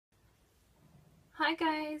Hi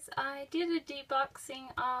guys, I did a deboxing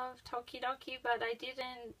of Tokidoki, but I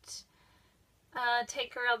didn't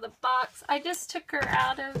take her out of the box. I just took her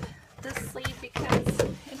out of the sleeve because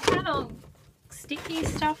it had all sticky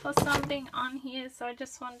stuff or something on here, so I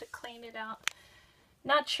just wanted to clean it out.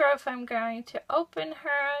 Not sure if I'm going to open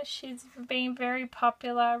her. She's been very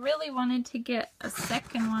popular. I really wanted to get a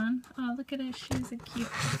second one. Oh, look at her shoes, are cute.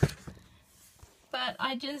 But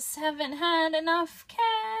I just haven't had enough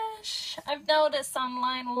cash. I've noticed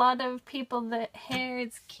online a lot of people that hair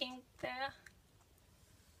is kinked there,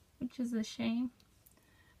 which is a shame.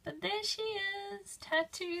 But there she is,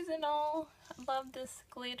 tattoos and all. I love this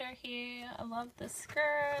glitter here. I love the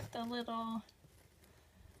skirt, the little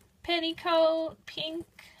petticoat, pink,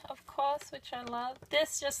 of course, which I love.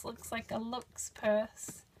 This just looks like a looks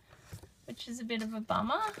purse, which is a bit of a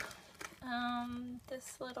bummer.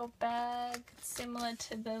 This little bag, similar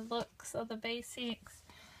to the looks of the basics.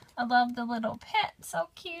 I love the little pet, so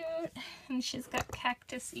cute. And she's got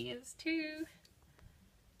cactus ears too.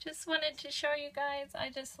 Just wanted to show you guys, I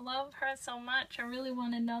just love her so much. I really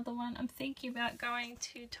want another one. I'm thinking about going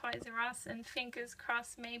to Toys R Us, and fingers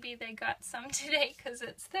crossed maybe they got some today because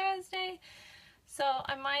it's Thursday. So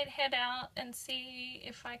I might head out and see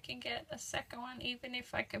if I can get a second one, even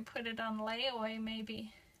if I can put it on layaway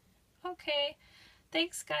maybe. Okay,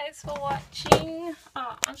 thanks guys for watching.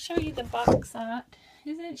 Oh, I'll show you the box art.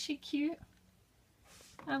 Isn't she cute?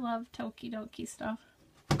 I love Tokidoki stuff.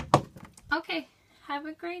 Okay, have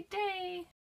a great day.